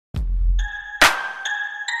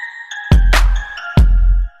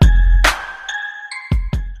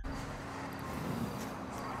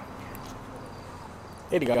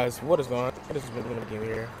Hey guys, what is going on? This is BrothermanTheGMR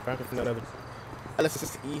here, back with another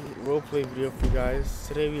LSSE roleplay video for you guys.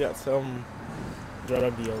 Today we got some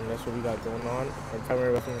drug dealing, that's what we got going on. Our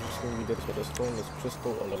primary weapon is just going to be this pistol and this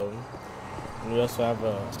pistol alone. And we also have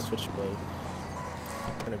a switchblade.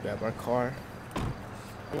 I'm going to grab our car.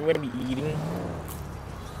 I'm going to be eating.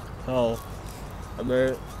 Oh, I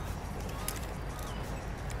mean,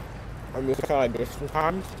 it's kind of like this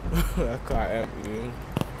sometimes. That's why I am eating.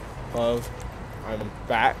 Because I'm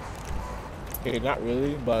fat. Okay, not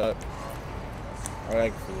really, but I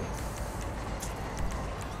like food.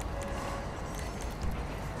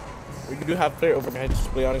 We do have player overhead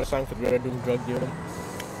display on this time because we are doing drug dealing.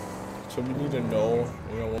 So we need to know,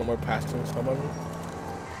 when we're passing someone.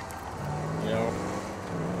 So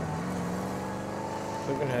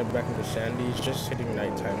we're gonna head back into Sandy. It's just hitting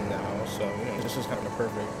nighttime now, so this is kind of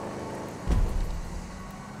perfect.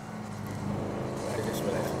 I just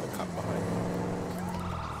realized the cop behind me.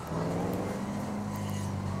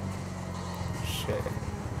 Shit.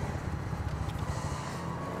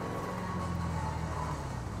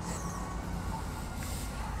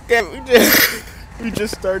 Damn, we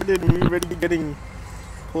just started and we already getting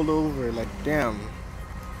pulled over. Like, damn.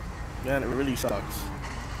 Man, it really sucks.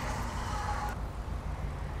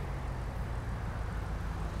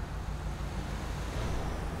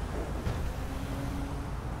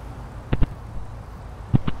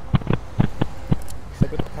 It's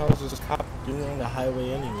like, what the hell is this cop doing on the highway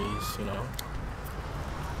anyways,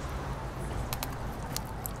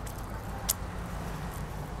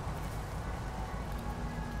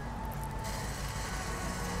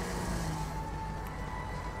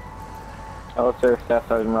 Hello, sir. Staff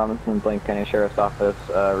Sergeant Robinson, Blaine County Sheriff's Office.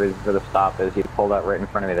 Reason for the stop is you pulled out right in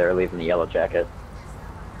front of me there, leaving the yellow jacket.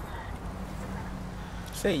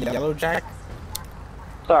 Say yellow jack?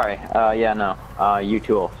 Sorry. Yeah, no.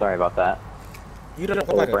 U-Tool. Sorry about that. You don't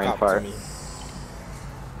look like a cop to me.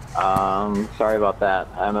 Sorry about that.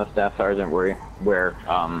 I'm a staff sergeant. We wear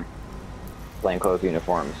plainclothes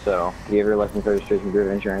uniforms. So, do you have your license, registration,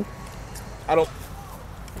 group insurance? I don't.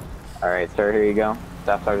 Alright, sir, here you go.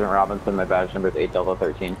 Staff Sergeant Robinson, my badge number is 8 Delta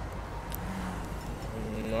 13.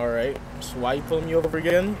 Alright, so why you pulling me over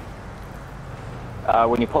again?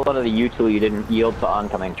 When you pulled out of the U-Tool, you didn't yield to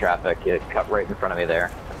oncoming traffic. You cut right in front of me there.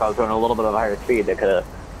 If I was going a little bit of a higher speed, that could have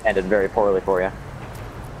ended very poorly for you.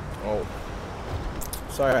 Oh.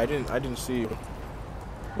 Sorry, I didn't see you.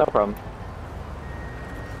 No problem.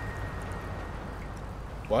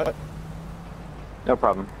 What? No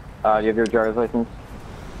problem. Do you have your driver's license?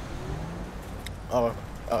 Oh,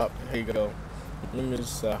 here you go. My name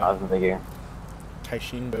is, Awesome, thank you.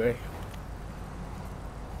 Taishin Boy.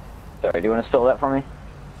 Sorry, do you want to spell that for me?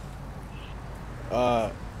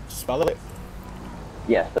 Spell it?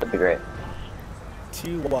 Yes, that'd be great.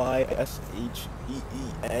 Tysheen,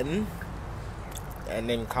 and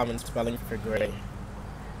then common spelling for gray.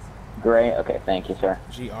 Gray? Okay, thank you, sir.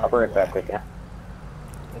 G-R-Y. I'll be right back with you.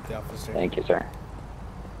 Okay, officer. Thank you, sir.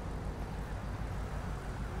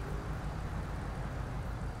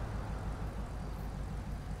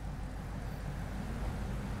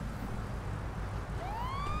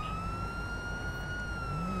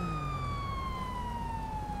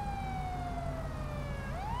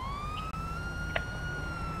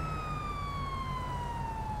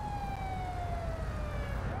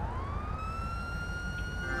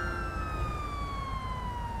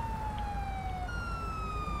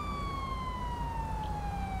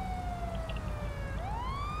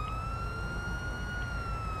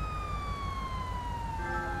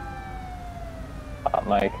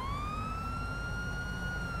 Mike.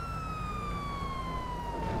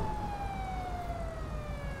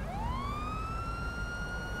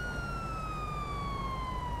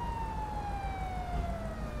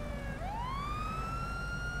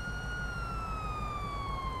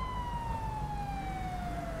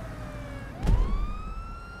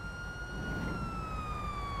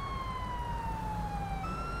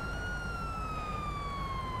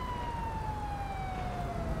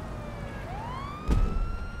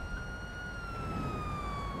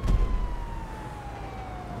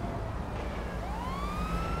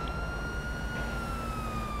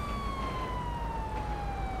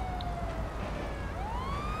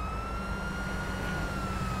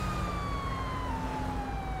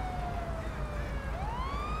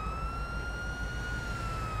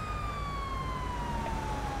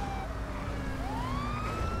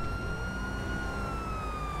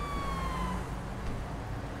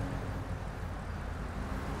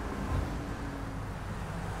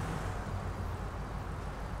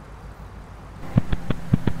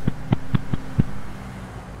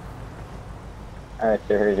 Alright,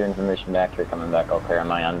 so here's your information back. You're coming back all clear on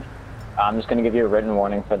my end. I'm just going to give you a written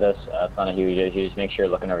warning for this. It's not a huge issue. Just make sure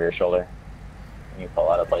you're looking over your shoulder when you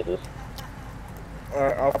pull out of places.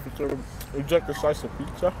 Alright, officer, reject the slice of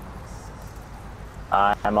pizza.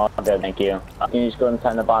 I'm all good, thank you. Can you just go ahead and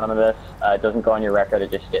sign the bottom of this? It doesn't go on your record,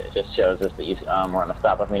 it just shows us that you were on a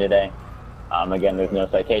stop with me today. Again, there's no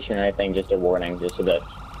citation or anything, just a warning, just so that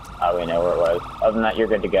we know where it was. Other than that, you're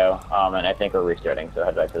good to go, and I think we're restarting, so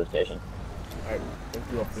head back to the station. Alright, thank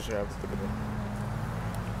you, officer. Have a good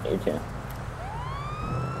day. You too.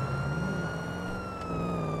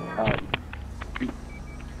 I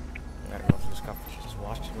don't know if this cop is just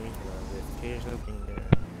watching me, but there's nothing there.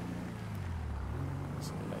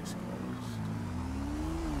 Some nice cars.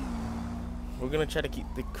 We're gonna try to keep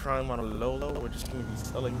the crime on a low. We're just gonna be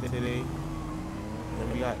selling today.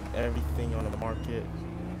 And we got everything on the market.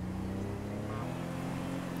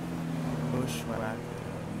 Bushwhack,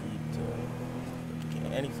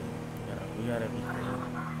 anything. We got everything.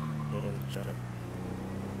 We're gonna try to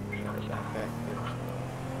back there.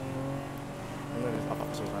 And then this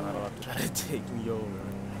officer's not allowed to try to take me over.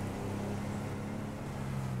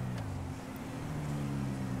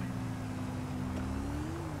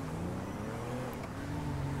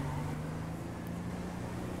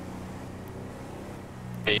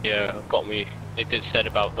 They got me. They did said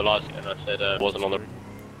about the last, and I said wasn't on the.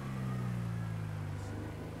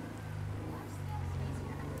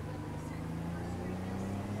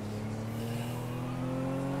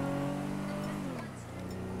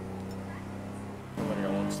 Nobody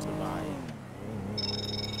wants to buy.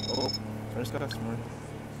 Oh, first customer.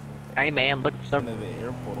 Hey man, look for At something the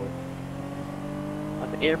airport.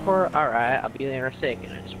 at the airport. Alright, I'll be there in a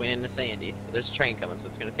second. I just went into Sandy. There's a train coming, so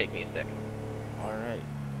it's gonna take me a second. Alright.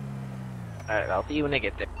 Alright, I'll see you when I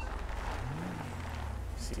get there.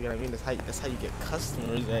 See what I mean? That's how you get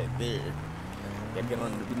customers right there. You gotta get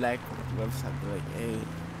on the black website, be like, hey,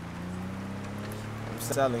 I'm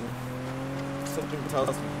selling. Something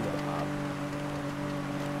tells me you gotta pop.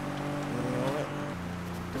 You know what?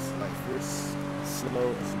 Just like this, slow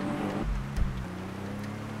and speedy.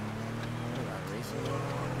 I got racing going on.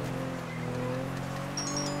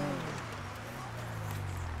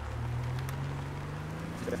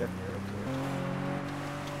 That's the airport.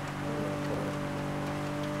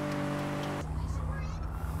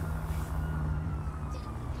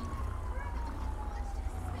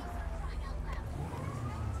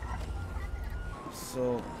 So,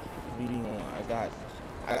 what do you want? I got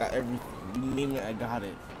everything. You name it, I got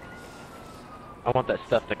it. I want that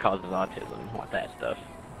stuff that causes autism. I want that stuff.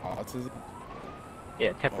 Autism?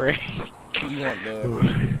 Yeah, temporary. You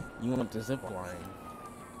want the zip line.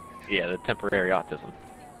 Yeah, the temporary autism.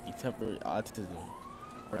 The temporary autism.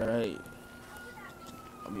 Alright.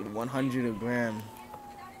 I mean 100 a gram.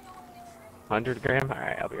 100 gram?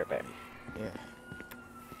 Alright, I'll be right back. Yeah.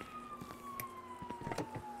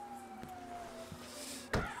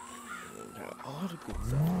 Got all the good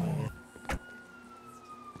stuff here.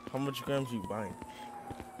 How much grams you buying?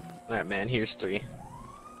 Alright man, here's 3.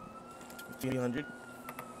 300?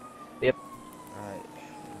 Yep. Alright.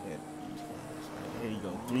 Yeah. Here you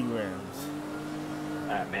go. 3 grams.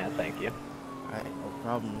 Alright man, thank you. Alright, no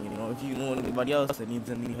problem. You know, if you know anybody else that needs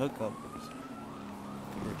any hookups.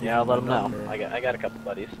 Yeah, I'll let them know. I got a couple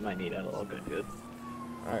buddies who might need a little good.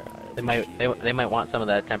 Alright. They might want some of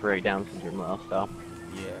that temporary Down syndrome though, so.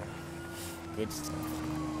 Yeah. Good stuff.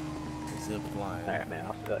 Zip line. Alright man,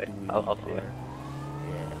 I'll see you.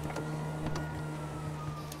 Yeah.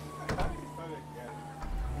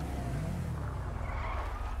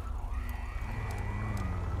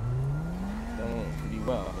 Going pretty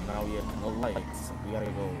well, but now we have no lights. We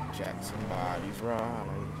gotta go jack somebody's ride.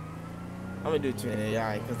 I'm gonna do it to an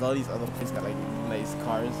AI because all these other places got like nice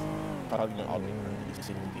cars. Probably not all the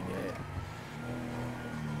shit we can get.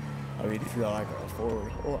 I really feel like I can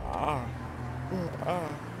afford.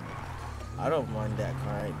 I don't mind that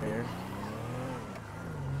car right there.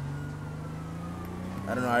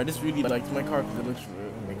 I don't know. I just really liked my car because it looks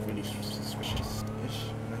really suspicious.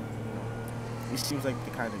 It seems like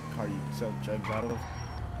the kind of car you sell drugs out of.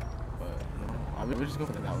 But you know, we're just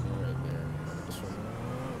going for that one right there. This one.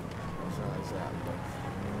 It's not like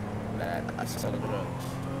that, but I sell drugs.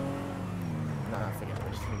 Nah, I forget.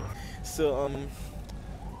 So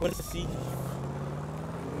let's see.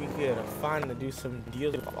 We could find to do some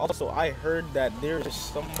deals. Also, I heard that there's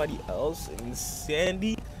somebody else in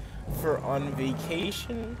Sandy for on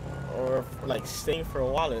vacation or for, like staying for a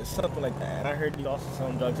while or something like that. And I heard he also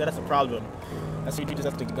selling drugs. That's a problem. That's what you just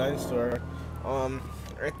at the gun store.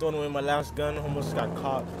 Right throwing away my last gun. Almost got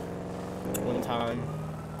caught one time.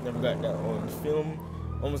 Never got that on film.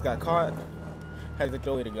 Almost got caught. had to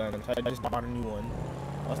throw away the gun, so I just bought a new one.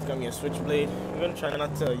 Also got me a switchblade. I'm gonna try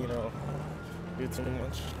not to, you know, do too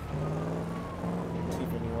much. See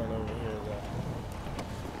if anyone over here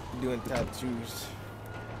is doing tattoos.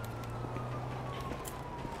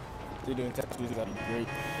 If they're doing tattoos, that'd be great.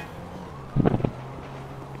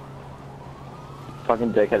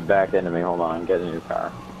 Fucking dickhead backed into me. Hold on, get in your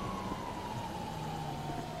car.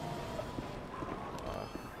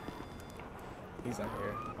 He's not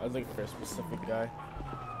here. I was looking for a specific guy.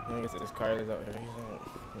 I guess this car is out here. He's not.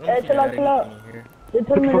 Hey, chill out. They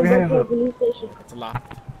told me to go to the police station. It's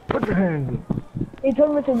locked. Put your hands up. He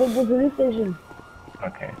told me to go to the police station.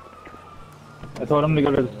 Okay. I told him to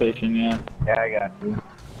go to the station, yeah. Yeah, I got you.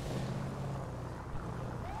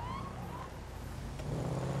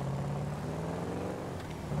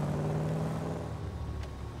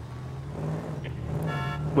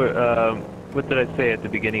 What did I say at the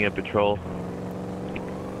beginning of patrol?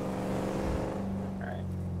 Alright.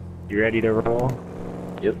 You ready to roll?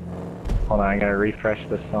 Yep. Hold on, I gotta refresh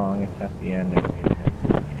the song. It's at the end.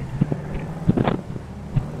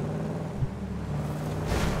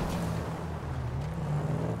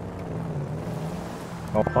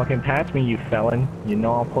 Don't fucking pass me, you felon. You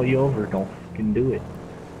know I'll pull you over. Don't fucking do it.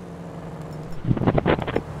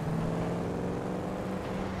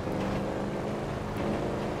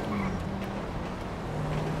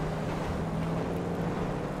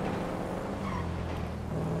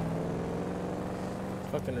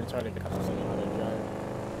 Fucking retarded cops don't know how to drive.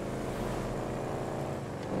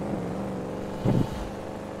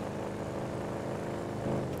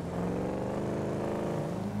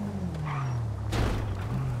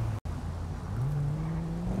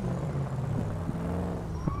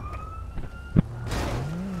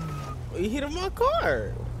 You hit my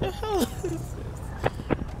car! What the hell is this?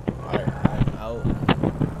 Alright, I'm out.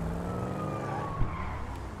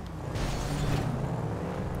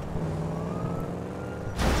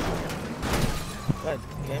 God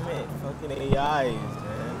damn it, fucking AIs,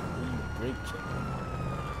 man. You break chicken.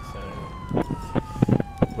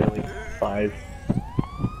 Really? 5.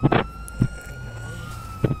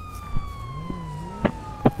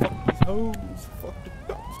 Fuck these hoes, fuck the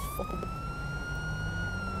cops, fuck them.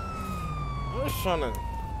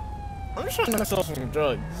 I'm just trying to sell some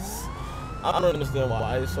drugs. I don't understand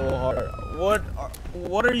why it's so hard.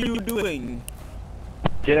 What are you doing?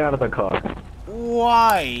 Get out of the car.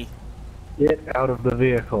 Why? Get out of the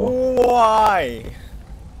vehicle. Why?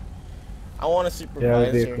 I want a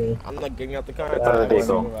supervisor. vehicle. I'm not getting out the car. Get out of the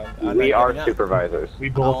vehicle. We are supervisors. We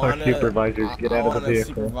both are supervisors. Get out of the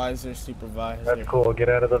vehicle. Supervisor. That's cool. Get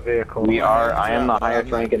out of the vehicle. We are. I am the highest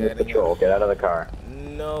rank in this patrol. Get out of the car.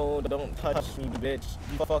 No, don't touch me, bitch.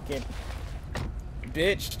 You fucking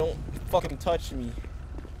bitch, don't fucking touch me.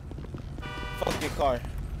 Fuck your car,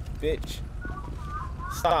 bitch.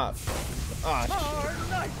 Stop. Ah,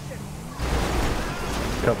 shit.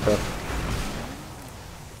 Cuffed up.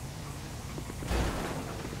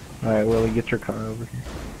 Alright, Willie, get your car over here.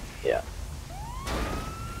 Yeah.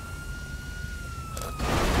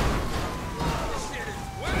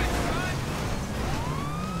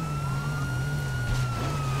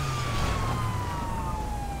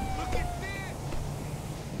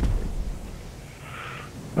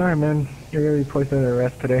 Alright, man. You're gonna be placed under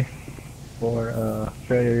arrest today for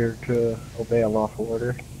failure to obey a lawful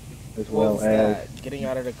order, as well What's as that? Getting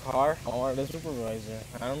out of the car. I wanted a supervisor.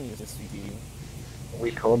 I don't need to speak to you.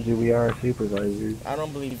 we told you we are supervisors. I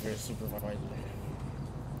don't believe you're a supervisor.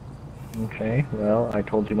 Okay, well, I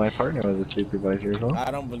told you my partner was a supervisor as well.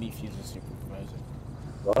 I don't believe he's a supervisor.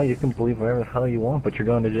 Well, you can believe whatever the hell you want, but you're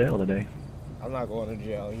going to jail today. I'm not going to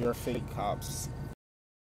jail. You're fake cops.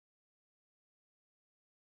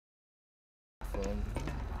 You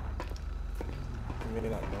may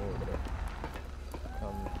not know where they're I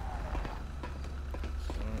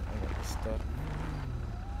got this stuff.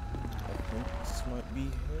 I think this might be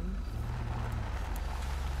him.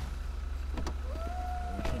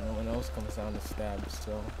 No one else comes down to stab,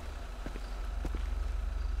 so.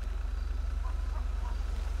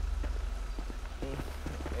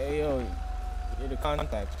 Hey yo, you're the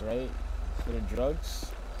contacts, right? For the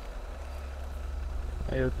drugs?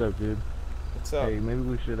 Hey, what's up, dude? What's up? Hey, maybe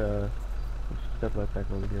we should step right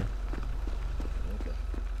back over here. Okay.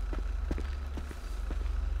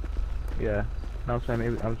 Yeah. No, I'm saying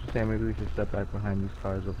maybe. I was just saying maybe we should step back behind these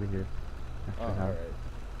cars over here. Oh, alright.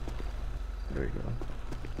 There we go.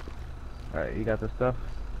 Alright, you got the stuff?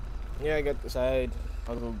 Yeah, I got the side.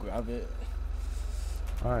 I'll go grab it.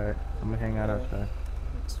 Alright, I'm gonna hang out outside.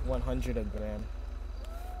 It's 100 a gram.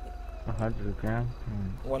 100 a gram?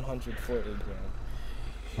 140 a gram.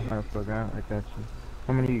 100 per gram? I got you.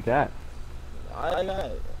 How many you got?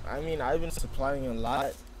 I mean, I've been supplying a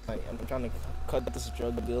lot. Like, I'm trying to cut this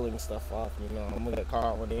drug dealing stuff off. You know, I'm gonna get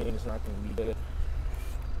caught one day and it's not gonna be good.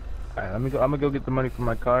 Alright, let me go. I'm gonna go get the money from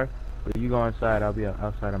my car. But you go inside. I'll be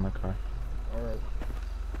outside of my car. All right.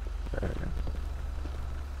 Alright.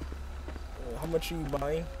 How much are you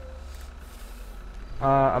buying?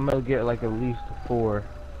 I'm gonna get like at least 4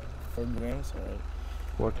 grams. All right.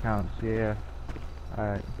 4 counts. Yeah.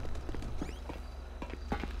 Alright.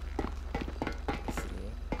 Let's see.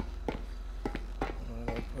 I'm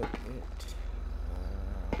gonna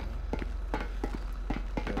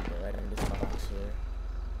put it right in this box here.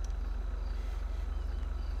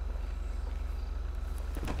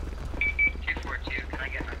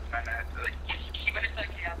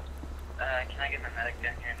 Can I get my medic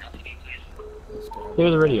down here in LTD, please? Clear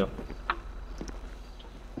the radio.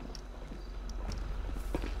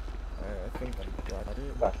 I think I got it.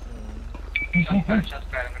 Shots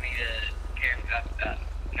fired. I'm gonna need to carry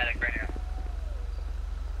medic right now.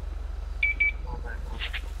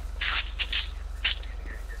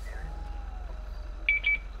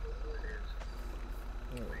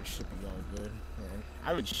 It should be all good, man.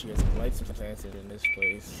 I would share some lights and planted in this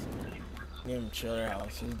place. Near chiller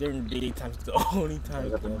houses. During the daytime's the only time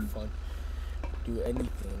to have fun. Do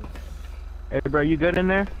anything. Hey, bro, you good in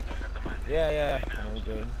there? Yeah, I'm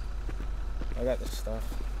good. I got the stuff.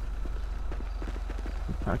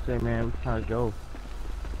 I say, man, we gotta go.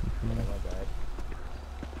 Oh, my bad.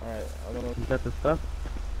 Alright, I'm gonna... You got the stuff?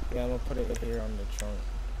 Yeah, I'm gonna put it here on the trunk.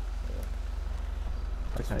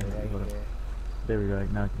 Yeah. Okay, Right hold up. here. There we go,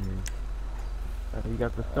 now I can hear you. You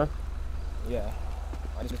got the stuff? Yeah.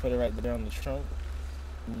 I just put it right there on the trunk.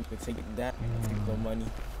 You can take it that and take the money.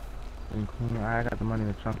 I got the money in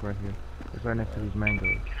the trunk right here. It's right next to these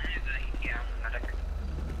mangoes.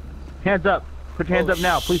 Hands up! Put your hands up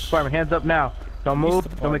now, police department, hands up now. Don't move,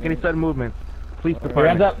 don't make any sudden movements. Police department.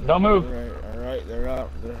 Hands up, don't move. Alright, they're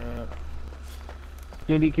up.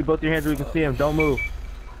 You need to keep both your hands where we can see them, don't move.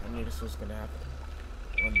 I knew this was gonna happen.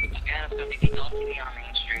 One day.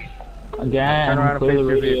 Again, Turn around and clear face the your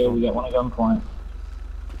radio. vehicle. We got one at gunpoint.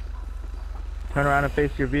 Turn around and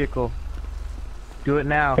face your vehicle. Do it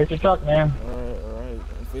now. Face your truck, man. Alright.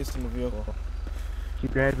 I'm facing the vehicle.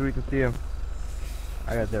 Keep your hands where we can see them.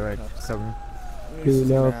 I got that right. Cover me. Do you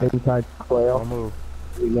know if inside quail? Don't move.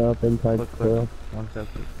 Do you know if inside Look, quail? One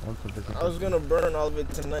second. I was gonna burn all of it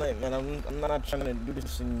tonight, man. I'm not trying to do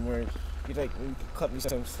this anymore. You could cut me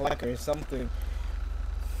some slack or something.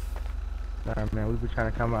 Alright, man, we've been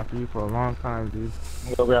trying to come after you for a long time, dude.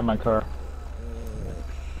 Go grab my car.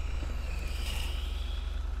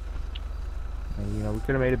 And, you know, we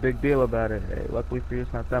could have made a big deal about it. Hey, luckily for you,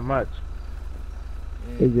 it's not that much.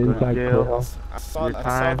 Is it inside jail. quail? I saw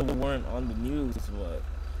the warrant on the news, but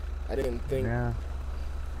I didn't think. Yeah.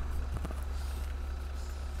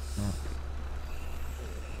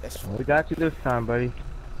 That's Well, we got you this time, buddy.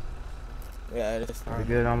 Yeah, this We time.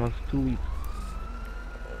 did almost 2 weeks.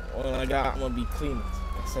 When I got, I'm gonna be clean.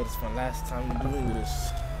 I said it's my last time doing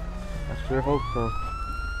this. I sure hope so.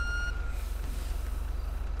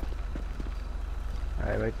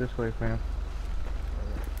 Alright, right this way, fam.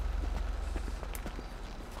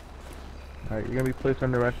 Alright, you're gonna be placed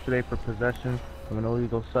under arrest today for possession of an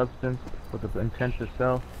illegal substance with the intent to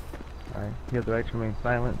sell. Alright, you have the right to remain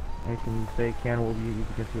silent. Anything you say can or will be used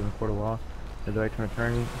against you in a court of law. You have the right to an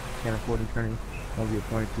attorney. Can't afford an attorney. Won't be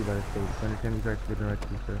appointed to you by the state. So understand these rights to the right to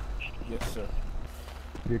you, sir. Yes, sir.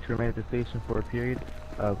 You're to remain at the station for a period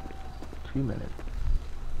of 2 minutes.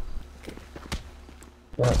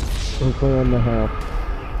 We're clear on the house.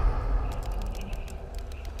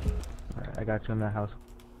 Alright, I got you in that house